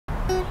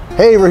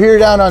Hey, we're here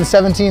down on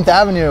 17th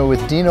Avenue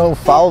with Dino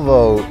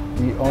Falvo,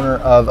 the owner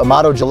of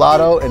Amato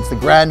Gelato, and it's the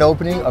grand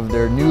opening of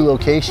their new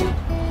location.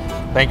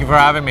 Thank you for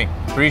having me.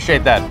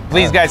 Appreciate that.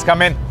 Please, guys,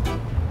 come in.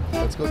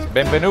 Let's go.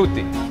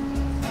 Benvenuti.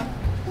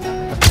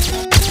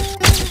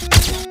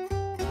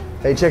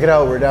 Hey, check it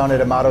out. We're down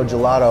at Amato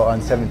Gelato on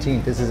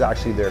 17th. This is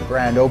actually their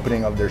grand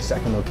opening of their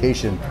second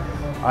location.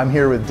 I'm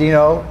here with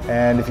Dino,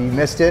 and if you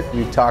missed it,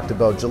 we've talked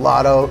about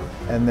gelato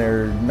and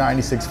their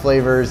 96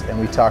 flavors, and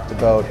we talked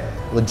about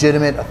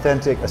legitimate,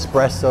 authentic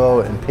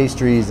espresso and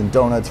pastries and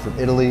donuts from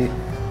Italy.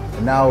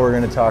 And now we're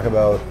going to talk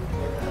about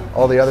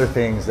all the other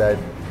things that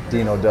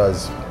Dino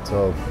does.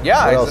 So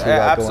yeah, what else we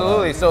got absolutely.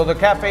 going on? So the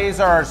cafes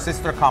are our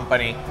sister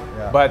company,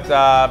 but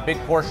a big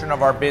portion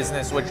of our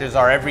business, which is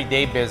our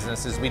everyday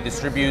business, is we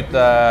distribute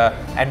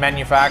and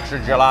manufacture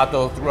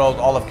gelato throughout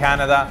all of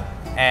Canada,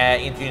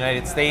 into the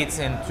United States,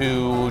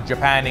 into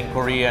Japan and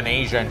Korea and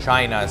Asia and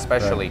China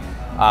especially.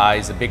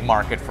 Is a big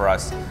market for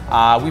us.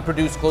 We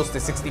produce close to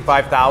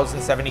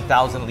 65,000,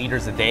 70,000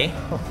 liters a day.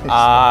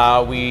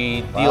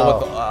 We deal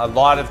with a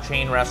lot of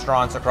chain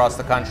restaurants across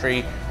the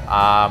country.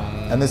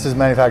 And this is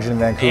manufactured in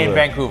Vancouver? In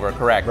Vancouver,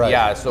 correct. Right.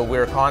 Yeah, so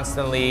we're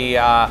constantly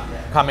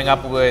coming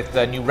up with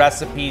new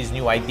recipes,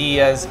 new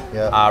ideas,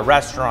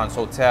 restaurants,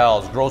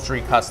 hotels,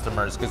 grocery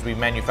customers, because we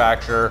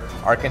manufacture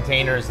our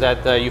containers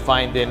that you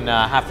find in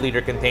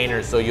half-liter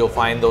containers. So you'll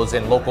find those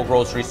in local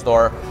grocery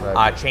store,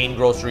 chain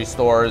grocery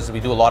stores. We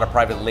do a lot of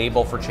private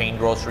label for chain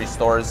grocery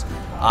stores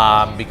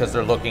because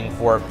they're looking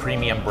for a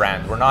premium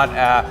brand. We're not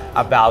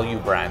a value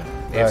brand.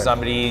 If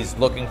somebody's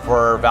looking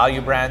for a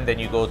value brand, then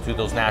you go to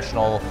those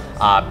national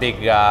big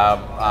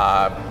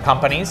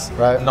companies,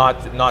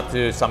 not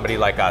to somebody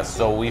like us.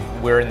 So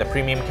we're in the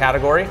premium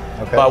category,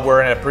 but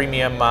we're in a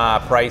premium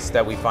price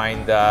that we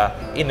find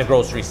in the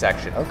grocery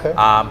section.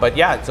 But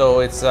yeah,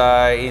 so it's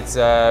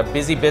a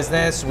busy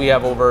business. We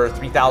have over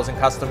 3,000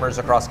 customers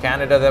across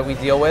Canada that we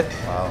deal with.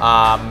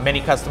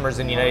 Many customers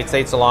in the United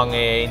States, along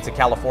into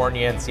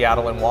California and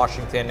Seattle and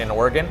Washington and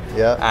Oregon,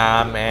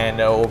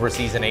 and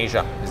overseas in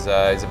Asia is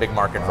a big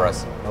market for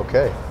us.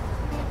 Okay,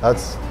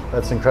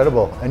 that's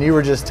incredible. And you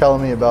were just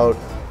telling me about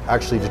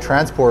actually to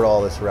transport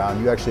all this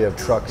around. You actually have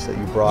trucks that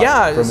you brought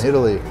from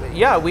Italy.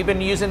 Yeah, we've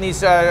been using these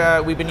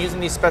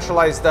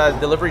specialized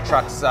delivery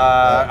trucks.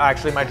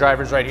 Actually, my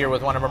driver's right here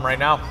with one of them right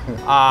now.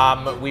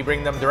 We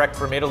bring them direct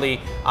from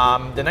Italy.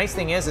 The nice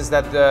thing is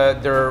that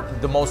they're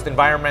the most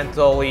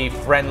environmentally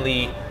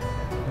friendly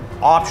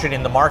option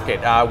in the market.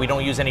 We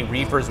don't use any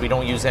reefers. We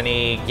don't use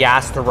any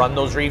gas to run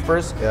those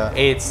reefers.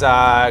 It's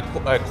a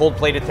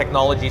cold-plated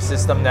technology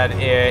system that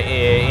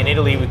in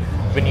Italy we've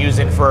been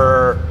using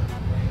for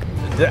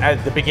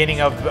at the beginning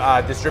of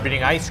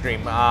distributing ice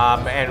cream.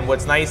 And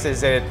what's nice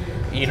is that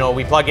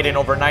we plug it in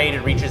overnight.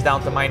 It reaches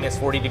down to minus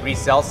 40 degrees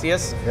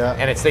Celsius,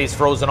 and it stays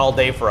frozen all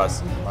day for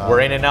us. We're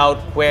in and out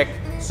quick,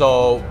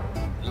 so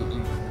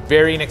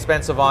very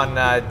inexpensive on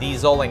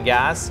diesel and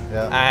gas,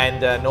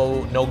 and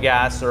no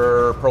gas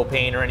or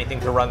propane or anything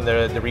to run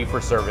the reefer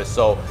service.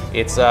 So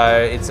it's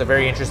a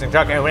very interesting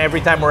truck. And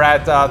every time we're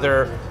at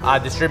other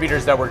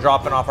distributors that we're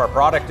dropping off our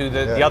product to,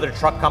 the other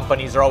truck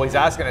companies are always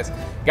asking us,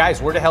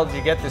 guys, where the hell did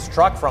you get this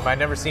truck from? I've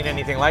never seen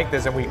anything like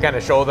this. And we kind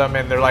of show them,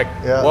 and they're like,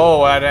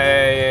 whoa,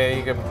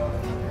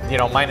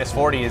 minus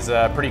 40 is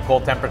a pretty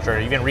cold temperature.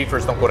 Even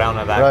reefers don't go down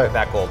to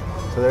that cold.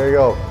 So there you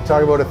go.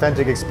 Talk about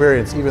authentic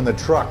experience. Even the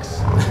trucks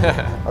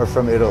are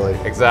from Italy.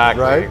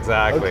 Exactly. Right?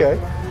 Exactly.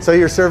 Okay. So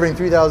you're serving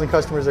 3,000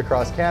 customers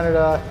across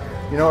Canada.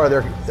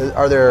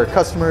 Are there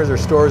customers or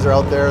stores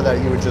out there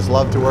that you would just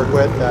love to work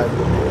with?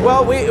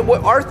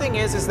 Well, our thing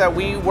is that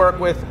we work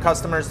with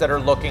customers that are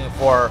looking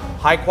for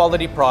high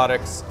quality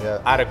products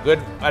at a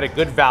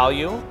good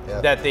value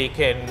that they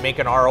can make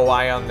an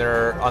ROI on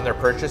their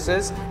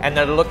purchases, and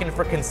they're looking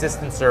for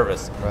consistent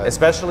service,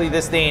 especially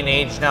this day and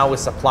age now with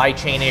supply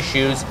chain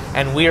issues,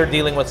 and we are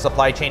dealing with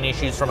supply chain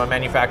issues from a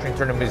manufacturing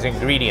term of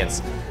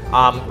ingredients.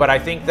 But I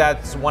think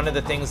that's one of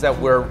the things that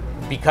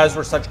because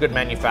we're such good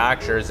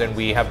manufacturers and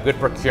we have good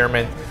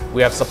procurement,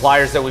 we have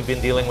suppliers that we've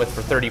been dealing with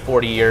for 30,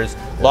 40 years.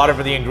 A lot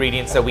of the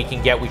ingredients that we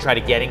can get, we try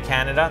to get in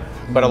Canada,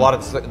 but a lot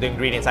of the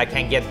ingredients I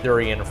can't get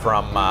durian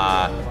from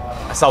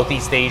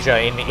Southeast Asia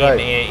in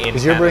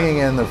because you're bringing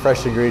in the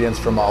fresh ingredients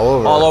from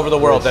all over the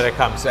world that it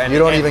comes. And you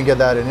don't even get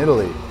that in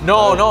Italy.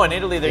 No, in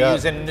Italy they're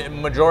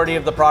using, majority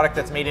of the product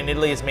that's made in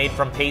Italy is made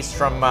from paste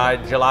from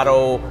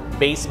gelato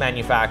base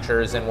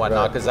manufacturers and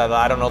whatnot, because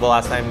I don't know the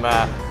last time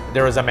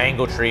there was a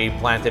mango tree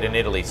planted in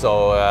Italy,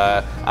 so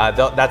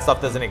that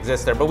stuff doesn't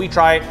exist there. But we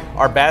try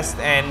our best,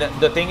 and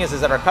the thing is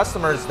that our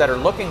customers that are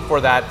looking for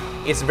that,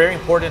 it's very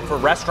important for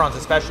restaurants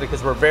especially,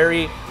 because we're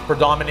very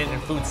predominant in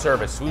food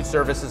service. Food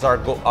service is our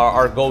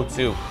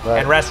go-to.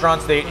 And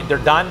restaurants, they're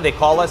done, they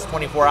call us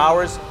 24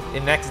 hours, the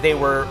next day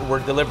we're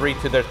delivery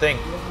to their thing.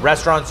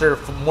 Restaurants are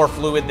more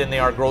fluid than they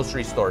are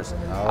grocery stores.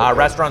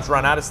 Restaurants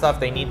run out of stuff,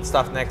 they need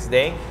stuff next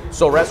day.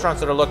 So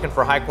restaurants that are looking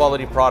for high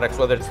quality products,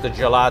 whether it's the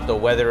gelato,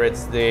 whether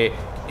it's the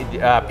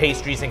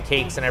pastries and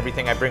cakes and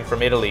everything I bring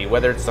from Italy,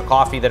 whether it's the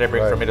coffee that I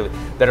bring from Italy,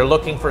 that are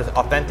looking for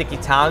authentic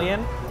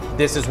Italian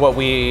this is what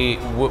we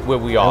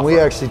offer. And we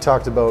actually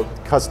talked about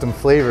custom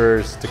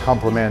flavors to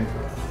complement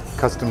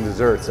custom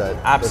desserts at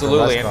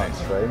absolutely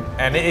restaurants, right?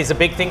 And it is a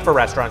big thing for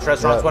restaurants.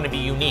 Restaurants want to be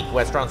unique.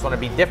 Restaurants want to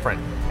be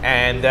different,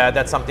 and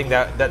that's something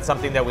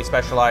that we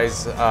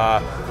specialize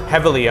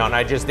heavily on.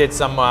 I just did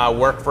some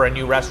work for a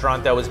new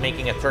restaurant that was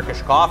making a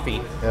Turkish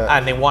coffee,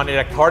 and they wanted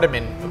a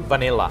cardamom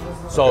vanilla.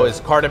 So it's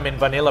cardamom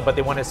vanilla, but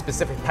they want a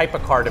specific type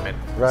of cardamom.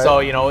 Right. So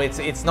you know,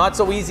 it's not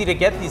so easy to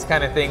get these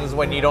kind of things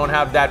when you don't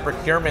have that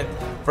procurement.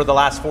 For the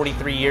last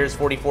 43 years,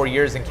 44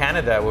 years in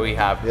Canada, where we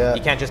have,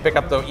 you can't just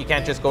you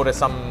can't just go to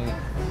some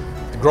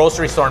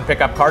grocery store and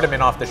pick up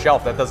cardamom off the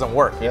shelf. That doesn't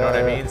work. You know what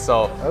I mean?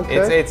 So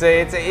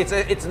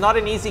it's not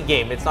an easy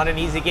game. It's not an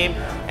easy game,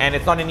 and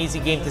it's not an easy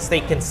game to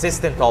stay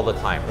consistent all the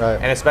time. Right.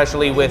 And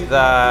especially with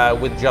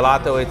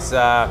gelato,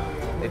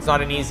 it's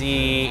not an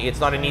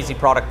easy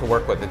product to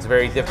work with. It's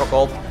very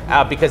difficult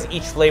because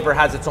each flavor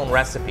has its own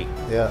recipe.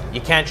 Yeah. You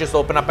can't just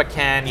open up a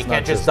can. You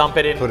can't just dump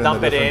it in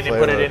and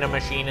put it in a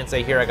machine and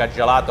say, here, I got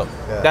gelato.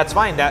 Yeah. That's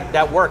fine.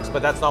 That works,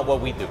 but that's not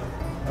what we do.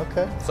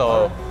 Okay.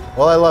 So.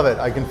 Well, I love it.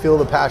 I can feel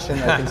the passion.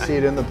 I can see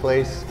it in the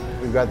place.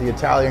 We've got the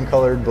Italian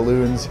colored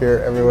balloons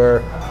here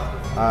everywhere.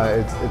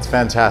 It's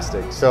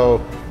fantastic. So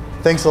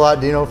thanks a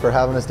lot, Dino, for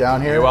having us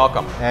down here. You're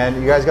welcome. And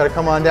you guys got to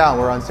come on down.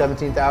 We're on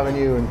 17th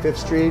Avenue and 5th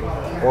Street,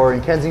 or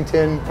in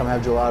Kensington. Come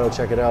have gelato,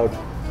 check it out.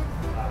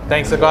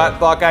 Thanks a lot,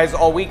 guys.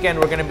 All weekend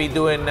we're going to be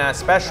doing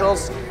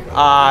specials.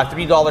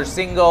 $3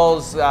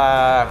 singles,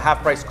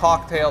 half-price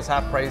cocktails,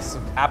 half-price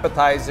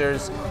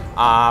appetizers.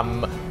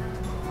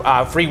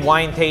 Free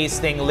wine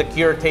tasting,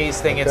 liqueur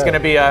tasting. Okay. It's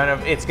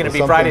going to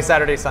be Friday,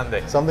 Saturday,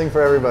 Sunday. Something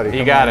for everybody.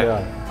 You got it.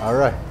 All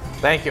right.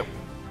 Thank you.